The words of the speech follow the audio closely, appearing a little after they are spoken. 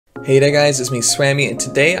Hey there guys, it's me Swammy, and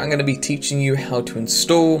today I'm going to be teaching you how to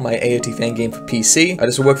install my AOT fan game for PC.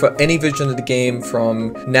 This will work for any version of the game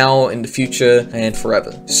from now, in the future, and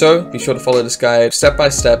forever. So be sure to follow this guide step by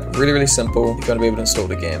step, really simple. You're going to be able to install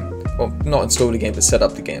the game. Well, not install the game, but set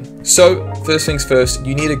up the game. So first things first,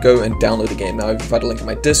 you need to go and download the game. Now I've provided a link in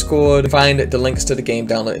my Discord. Find the links to the game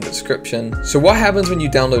download in the description. So what happens when you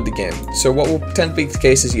download the game? So what will tend to be the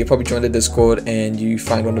case is you probably join the Discord and you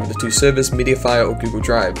find one of the two servers, Mediafire or Google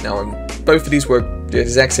Drive. Now both of these work the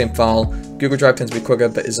exact same file. Google Drive tends to be quicker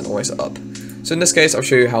but isn't always up. So in this case, I'll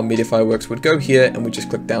show you how Mediafire works. We'd go here and we just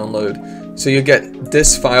click download. So you get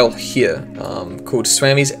this file here called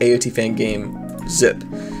Swammy's AOT fan game zip.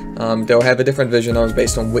 They'll have a different version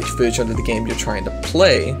based on which version of the game you're trying to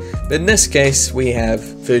play, but in this case we have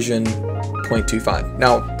version 0.25.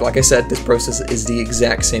 Now, like I said, this process is the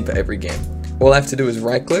exact same for every game. All I have to do is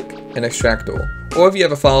right click and extract all. Or if you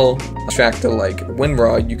have a file extractor like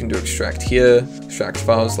WinRAR, you can do extract here, extract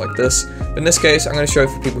files like this. But in this case, I'm going to show it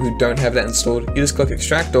for people who don't have that installed. You just click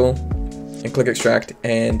extract all and click extract,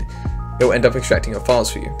 and it will end up extracting your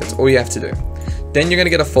files for you. That's all you have to do. Then you're going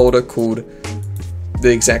to get a folder called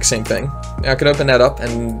the exact same thing. Now I can open that up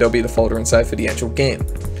and there'll be the folder inside for the actual game.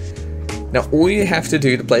 Now all you have to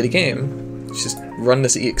do to play the game is just run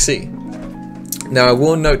this exe. Now I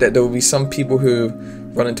will note that there will be some people who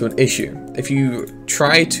run into an issue. If you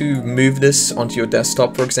try to move this onto your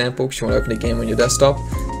desktop, for example, because you want to open a game on your desktop,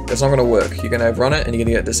 that's not going to work. You're going to run it and you're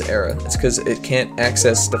going to get this error. It's because it can't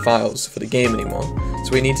access the files for the game anymore. So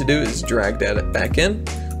what you need to do is drag that back in,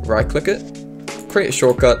 right click it, create a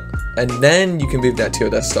shortcut, and then you can move that to your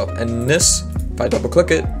desktop, and this, if I double click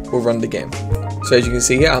it, will run the game. So as you can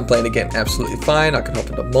see here, I'm playing the game absolutely fine. I can hop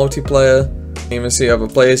into multiplayer. You can even see other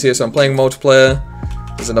players here, so I'm playing multiplayer.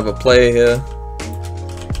 There's another player here.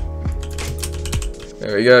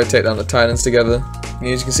 There we go, take down the Titans together. And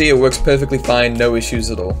as you can see, it works perfectly fine, no issues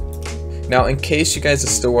at all. Now in case you guys are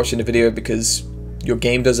still watching the video because your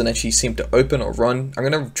game doesn't actually seem to open or run, I'm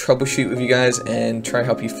going to troubleshoot with you guys and try to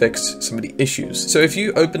help you fix some of the issues. So if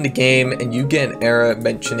you open the game and you get an error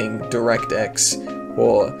mentioning DirectX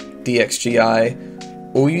or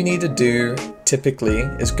DXGI, all you need to do typically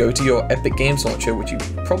is go to your Epic Games Launcher, which you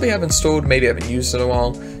probably have installed, maybe haven't used in a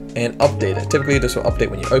while, and update it. Typically this will update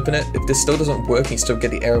when you open it. If this still doesn't work and you still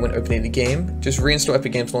get the error when opening the game, just reinstall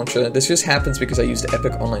Epic Games Launcher. This just happens because I use the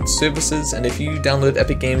Epic Online Services, and if you download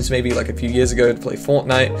Epic Games maybe like a few years ago to play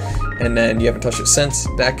Fortnite and then you haven't touched it since,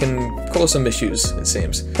 that can cause some issues, it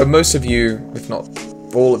seems. But most of you, if not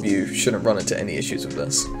all of you, shouldn't run into any issues with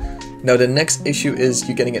this. Now the next issue is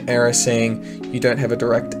you getting an error saying you don't have a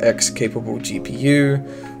DirectX capable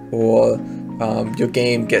GPU, or your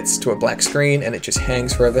game gets to a black screen and it just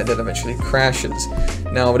hangs forever and then eventually crashes.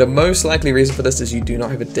 Now the most likely reason for this is you do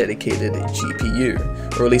not have a dedicated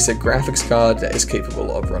GPU, or at least a graphics card that is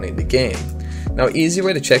capable of running the game. Now an easy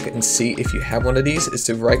way to check and see if you have one of these is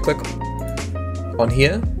to right click on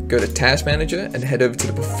here, go to Task Manager, and head over to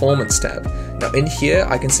the Performance tab. Now in here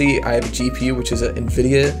I can see I have a GPU which is an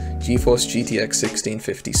NVIDIA GeForce GTX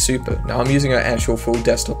 1650 Super. Now I'm using an actual full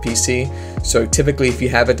desktop PC, so typically if you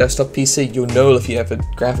have a desktop PC you'll know if you have a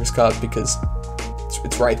graphics card because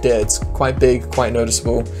it's right there. It's quite big, quite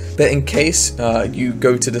noticeable. But in case you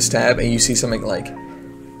go to this tab and you see something like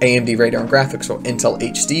AMD Radeon graphics or Intel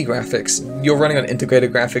HD graphics, you're running on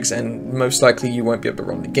integrated graphics and most likely you won't be able to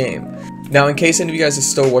run the game. Now in case any of you guys are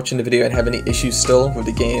still watching the video and have any issues still with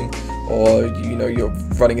the game, or you're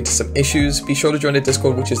running into some issues, be sure to join the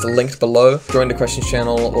Discord, which is linked below. Join the questions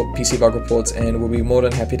channel or PC bug reports and we'll be more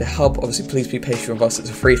than happy to help. Obviously please be patient with us, it's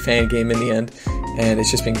a free fan game in the end and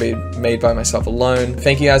it's just being made by myself alone.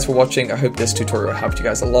 Thank you guys for watching. I hope this tutorial helped you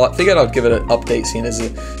guys a lot. Figured I'd give it an update seeing as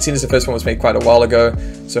the first one was made quite a while ago.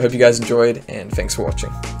 So I hope you guys enjoyed and thanks for watching.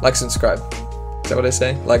 Like and subscribe. Is that what I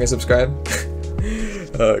say? Like and subscribe?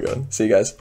 Oh god. See you guys.